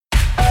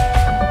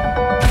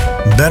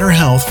better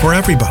health for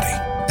everybody,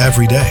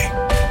 every day.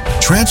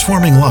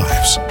 Transforming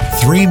lives,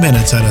 3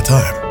 minutes at a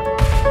time.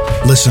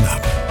 Listen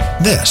up.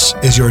 This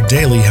is your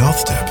daily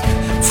health tip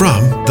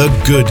from The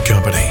Good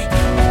Company.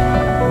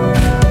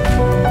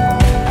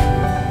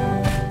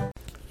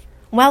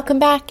 Welcome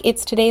back.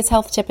 It's today's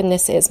health tip, and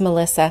this is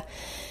Melissa.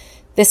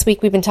 This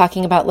week we've been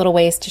talking about little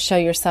ways to show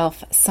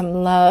yourself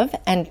some love,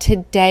 and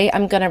today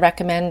I'm going to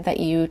recommend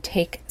that you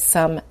take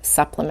some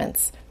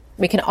supplements.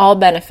 We can all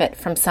benefit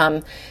from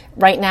some.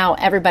 Right now,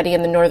 everybody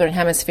in the Northern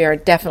Hemisphere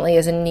definitely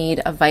is in need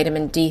of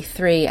vitamin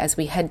D3 as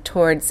we head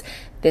towards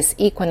this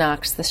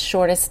equinox, the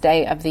shortest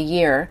day of the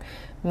year,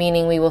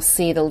 meaning we will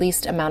see the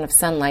least amount of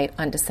sunlight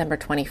on December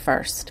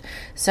 21st.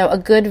 So a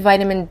good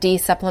vitamin D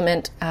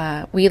supplement,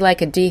 we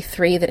like a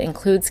D3 that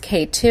includes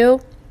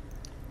K2.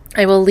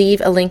 I will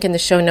leave a link in the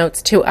show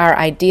notes to our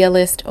idea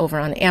list over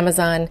on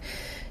Amazon.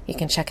 You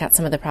can check out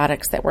some of the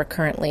products that we're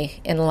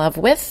currently in love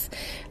with.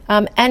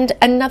 And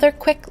another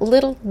quick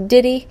little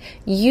ditty,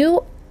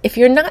 if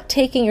you're not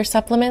taking your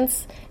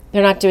supplements,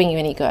 they're not doing you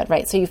any good,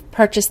 right? So you've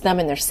purchased them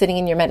and they're sitting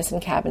in your medicine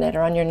cabinet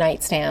or on your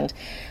nightstand.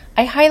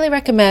 I highly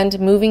recommend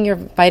moving your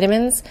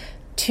vitamins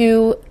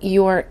to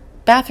your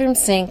bathroom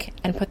sink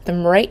and put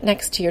them right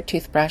next to your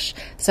toothbrush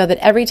so that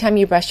every time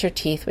you brush your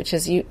teeth, which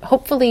is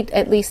hopefully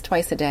at least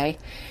twice a day,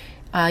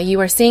 you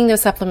are seeing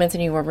those supplements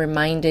and you are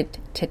reminded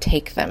to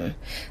take them.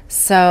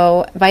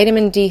 So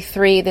vitamin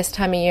D3 this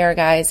time of year,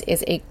 guys,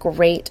 is a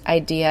great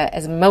idea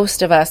as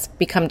most of us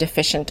become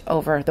deficient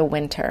over the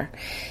winter.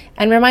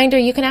 And reminder,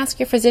 you can ask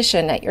your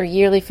physician at your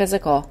yearly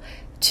physical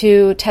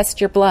to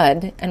test your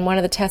blood, and one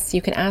of the tests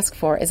you can ask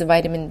for is a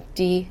vitamin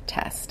D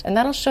test, and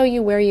that'll show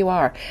you where you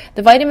are.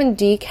 The Vitamin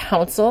D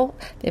Council,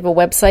 they have a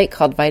website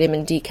called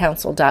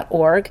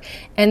vitamindcouncil.org,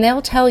 and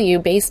they'll tell you,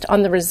 based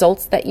on the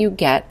results that you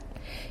get,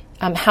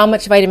 how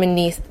much vitamin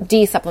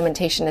D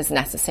supplementation is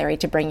necessary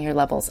to bring your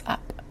levels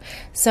up.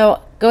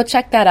 So go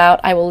check that out.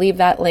 I will leave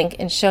that link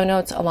in show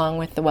notes along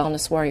with the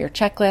Wellness Warrior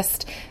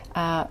checklist.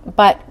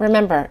 But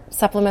remember,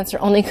 supplements are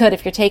only good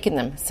if you're taking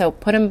them. So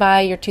put them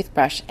by your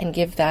toothbrush and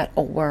give that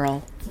a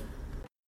whirl.